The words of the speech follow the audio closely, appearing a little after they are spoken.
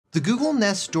The Google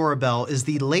Nest Doorbell is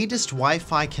the latest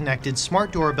Wi-Fi connected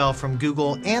smart doorbell from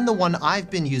Google and the one I've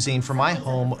been using for my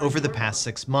home over the past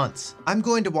 6 months. I'm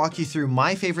going to walk you through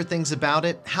my favorite things about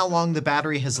it, how long the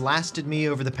battery has lasted me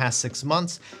over the past 6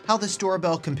 months, how this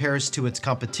doorbell compares to its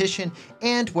competition,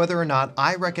 and whether or not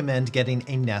I recommend getting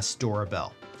a Nest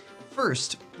Doorbell.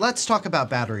 First, let's talk about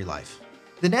battery life.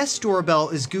 The Nest Doorbell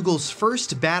is Google's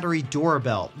first battery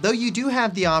doorbell, though you do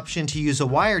have the option to use a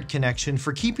wired connection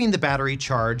for keeping the battery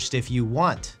charged if you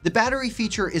want. The battery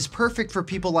feature is perfect for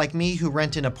people like me who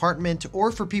rent an apartment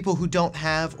or for people who don't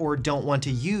have or don't want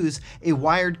to use a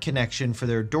wired connection for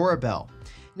their doorbell.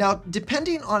 Now,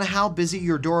 depending on how busy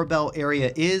your doorbell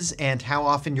area is and how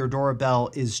often your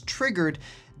doorbell is triggered,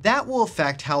 that will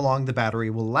affect how long the battery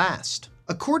will last.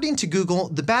 According to Google,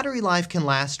 the battery life can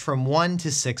last from 1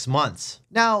 to 6 months.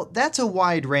 Now, that's a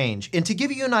wide range, and to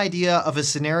give you an idea of a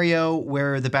scenario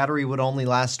where the battery would only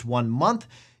last 1 month,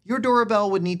 your doorbell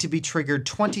would need to be triggered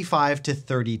 25 to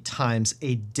 30 times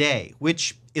a day,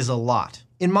 which is a lot.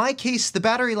 In my case, the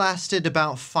battery lasted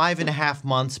about 5.5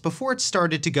 months before it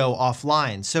started to go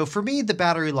offline, so for me, the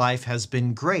battery life has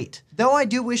been great. Though I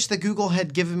do wish that Google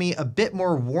had given me a bit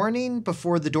more warning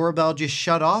before the doorbell just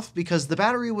shut off, because the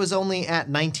battery was only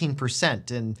at 19%,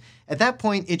 and at that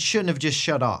point, it shouldn't have just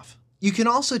shut off. You can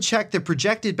also check the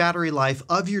projected battery life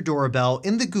of your doorbell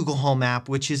in the Google Home app,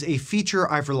 which is a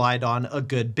feature I've relied on a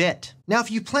good bit. Now, if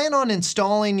you plan on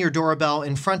installing your doorbell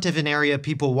in front of an area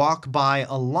people walk by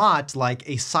a lot, like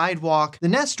a sidewalk, the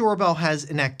Nest Doorbell has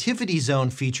an activity zone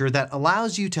feature that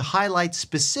allows you to highlight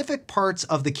specific parts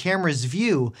of the camera's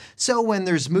view, so when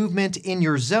there's movement in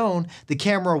your zone, the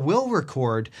camera will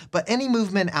record, but any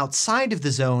movement outside of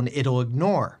the zone, it'll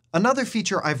ignore. Another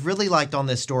feature I've really liked on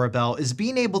this doorbell is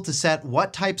being able to set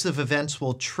what types of events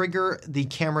will trigger the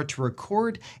camera to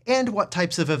record and what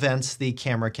types of events the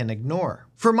camera can ignore.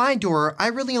 For my door, I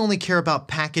really only care about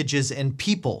packages and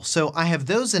people, so I have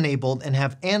those enabled and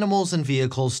have animals and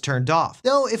vehicles turned off.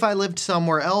 Though if I lived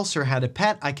somewhere else or had a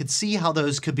pet, I could see how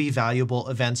those could be valuable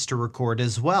events to record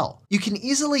as well. You can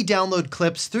easily download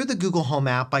clips through the Google Home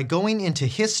app by going into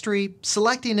History,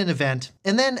 selecting an event,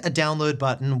 and then a download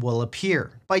button will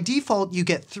appear. By default, you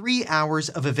get 3 hours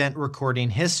of event recording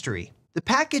history. The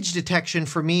package detection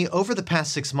for me over the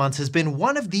past 6 months has been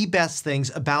one of the best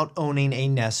things about owning a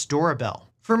Nest Doorbell.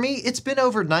 For me, it's been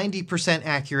over 90%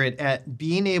 accurate at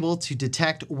being able to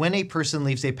detect when a person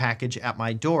leaves a package at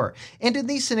my door. And in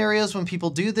these scenarios, when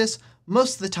people do this,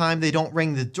 most of the time they don't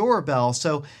ring the doorbell,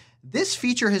 so this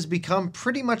feature has become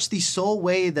pretty much the sole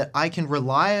way that I can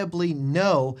reliably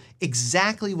know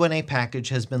exactly when a package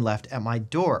has been left at my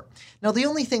door. Now, the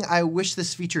only thing I wish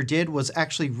this feature did was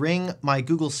actually ring my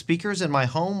Google speakers in my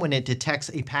home when it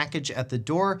detects a package at the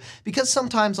door, because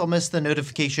sometimes I'll miss the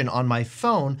notification on my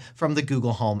phone from the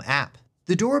Google Home app.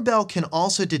 The doorbell can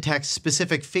also detect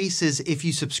specific faces if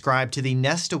you subscribe to the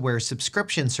Nest Aware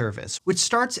subscription service, which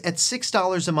starts at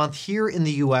 $6 a month here in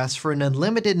the US for an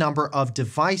unlimited number of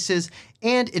devices,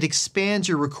 and it expands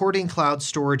your recording cloud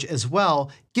storage as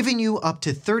well, giving you up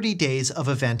to 30 days of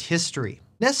event history.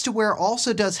 Nest Aware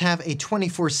also does have a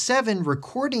 24/7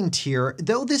 recording tier,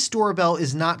 though this doorbell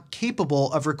is not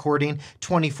capable of recording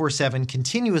 24/7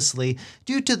 continuously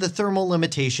due to the thermal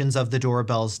limitations of the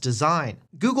doorbell's design.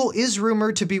 Google is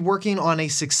rumored to be working on a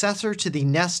successor to the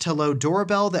Nest Hello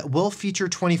doorbell that will feature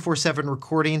 24/7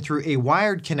 recording through a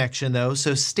wired connection though,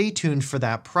 so stay tuned for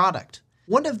that product.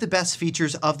 One of the best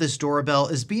features of this doorbell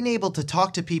is being able to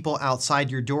talk to people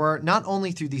outside your door, not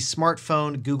only through the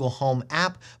smartphone Google Home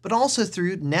app, but also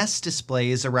through Nest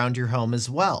displays around your home as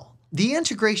well. The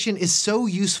integration is so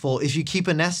useful if you keep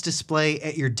a Nest display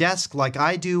at your desk like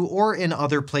I do, or in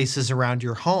other places around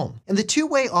your home. And the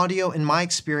two-way audio in my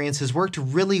experience has worked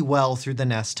really well through the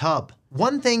Nest Hub.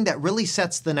 One thing that really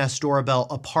sets the Nest Doorbell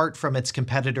apart from its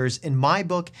competitors in my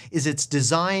book is its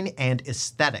design and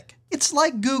aesthetic. It's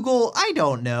like Google, I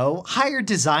don't know, hired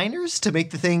designers to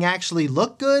make the thing actually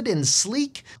look good and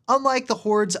sleek, unlike the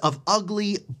hordes of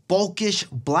ugly, bulkish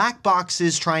black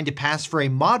boxes trying to pass for a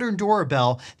modern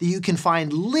doorbell that you can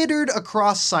find littered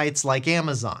across sites like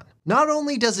Amazon. Not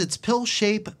only does its pill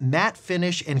shape, matte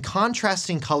finish, and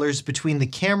contrasting colors between the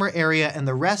camera area and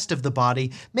the rest of the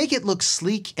body make it look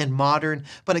sleek and modern,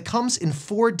 but it comes in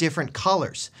 4 different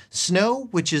colors: snow,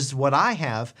 which is what I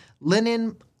have,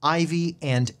 linen, ivy,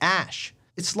 and ash.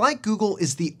 It's like Google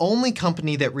is the only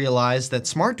company that realized that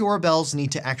smart doorbells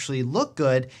need to actually look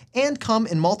good and come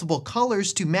in multiple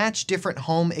colors to match different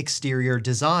home exterior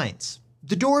designs.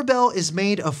 The doorbell is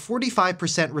made of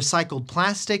 45% recycled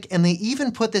plastic, and they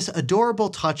even put this adorable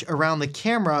touch around the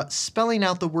camera, spelling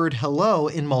out the word hello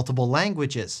in multiple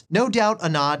languages. No doubt a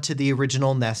nod to the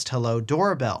original Nest Hello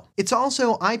doorbell. It's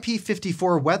also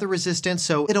IP54 weather resistant,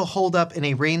 so it'll hold up in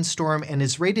a rainstorm and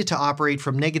is rated to operate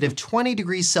from -20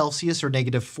 degrees Celsius or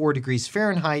 -4 degrees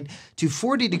Fahrenheit to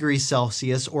 40 degrees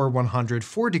Celsius or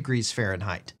 104 degrees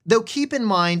Fahrenheit. Though keep in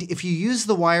mind, if you use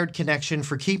the wired connection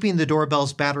for keeping the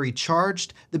doorbell's battery charged,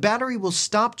 the battery will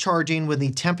stop charging when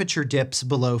the temperature dips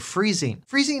below freezing.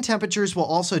 Freezing temperatures will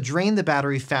also drain the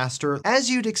battery faster, as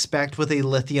you'd expect with a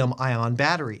lithium-ion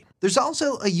battery. There's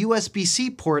also a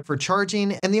USB-C port for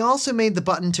charging, and they also made the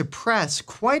button to press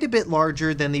quite a bit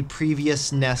larger than the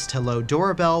previous Nest Hello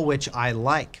doorbell, which I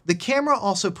like. The camera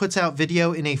also puts out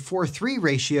video in a 4:3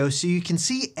 ratio, so you can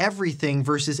see everything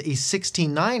versus a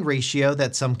 16:9 ratio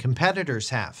that some competitors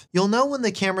have. You'll know when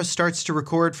the camera starts to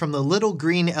record from the little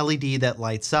green LED that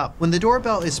lights up. When the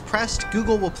doorbell is pressed,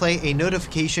 Google will play a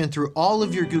notification through all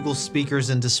of your Google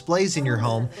speakers and displays in your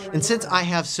home, and since I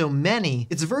have so many,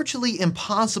 it's virtually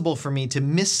impossible for me to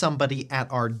miss somebody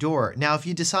at our door. Now, if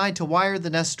you decide to wire the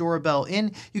Nest doorbell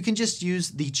in, you can just use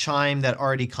the Chime that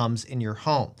already comes in your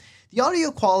home. The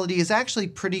audio quality is actually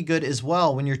pretty good as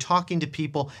well when you're talking to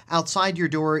people outside your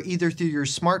door, either through your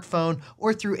smartphone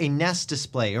or through a Nest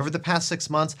display. Over the past 6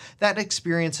 months, that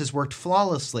experience has worked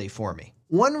flawlessly for me.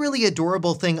 One really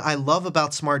adorable thing I love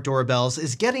about smart doorbells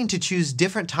is getting to choose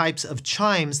different types of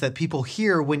chimes that people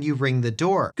hear when you ring the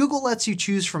door. Google lets you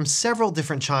choose from several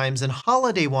different chimes and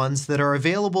holiday ones that are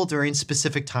available during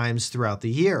specific times throughout the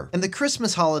year. And the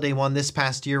Christmas holiday one this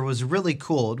past year was really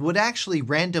cool. It would actually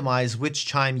randomize which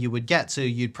chime you would get. So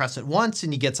you'd press it once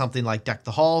and you get something like Deck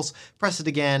the Halls, press it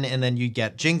again, and then you'd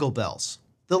get Jingle Bells.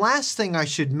 The last thing I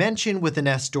should mention with the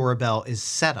Nest doorbell is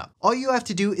setup. All you have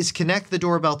to do is connect the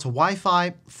doorbell to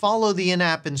Wi-Fi, follow the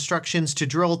in-app instructions to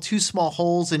drill 2 small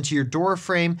holes into your door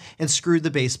frame and screw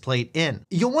the base plate in.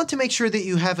 You'll want to make sure that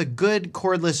you have a good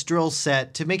cordless drill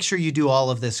set to make sure you do all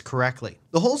of this correctly.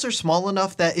 The holes are small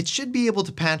enough that it should be able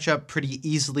to patch up pretty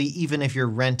easily even if you're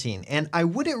renting, and I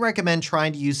wouldn't recommend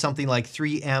trying to use something like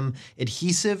 3M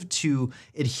adhesive to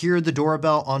adhere the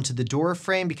doorbell onto the door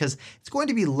frame because it's going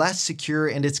to be less secure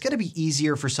and it's going to be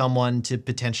easier for someone to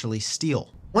potentially steal.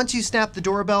 Once you snap the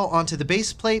doorbell onto the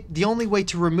base plate, the only way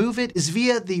to remove it is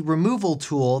via the removal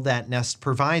tool that Nest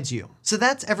provides you. So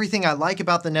that's everything I like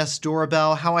about the Nest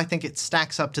doorbell, how I think it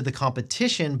stacks up to the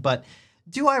competition, but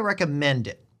do I recommend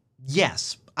it?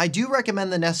 Yes, I do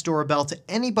recommend the Nest doorbell to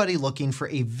anybody looking for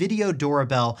a video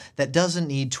doorbell that doesn't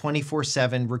need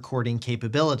 24/7 recording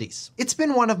capabilities. It's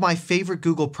been one of my favorite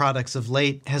Google products of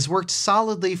late, has worked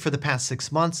solidly for the past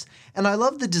 6 months, and I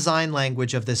love the design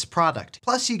language of this product.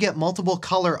 Plus you get multiple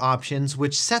color options,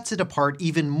 which sets it apart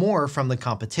even more from the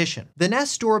competition. The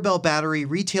Nest doorbell battery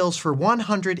retails for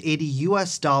 $180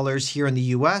 US here in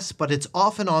the US, but it's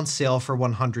often on sale for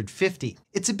 $150.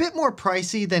 It's a bit more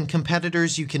pricey than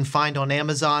competitors you can find on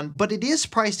Amazon, but it is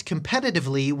priced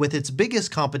competitively with its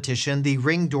biggest competition, the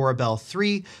Ring Doorbell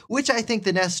 3, which I think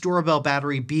the Nest doorbell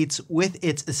battery beats with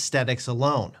its aesthetics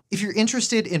alone. If you're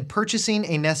interested in purchasing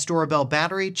a Nest doorbell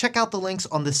battery, check out the links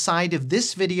on the side of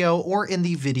this video or in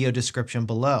the video description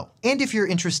below. And if you're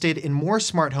interested in more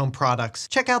smart home products,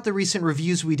 check out the recent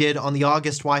reviews we did on the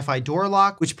August Wi-Fi door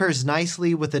lock, which pairs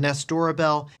nicely with the Nest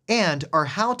doorbell, and our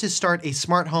How to Start a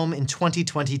Smart Home in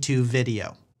 2022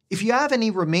 video. If you have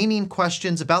any remaining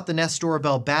questions about the Nest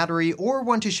doorbell battery or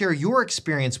want to share your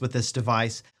experience with this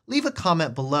device, leave a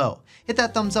comment below. Hit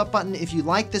that thumbs up button if you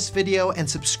like this video and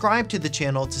subscribe to the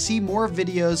channel to see more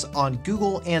videos on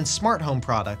Google and smart home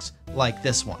products like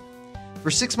this one.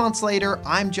 For 6 months later,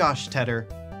 I'm Josh Tedder.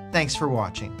 Thanks for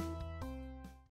watching.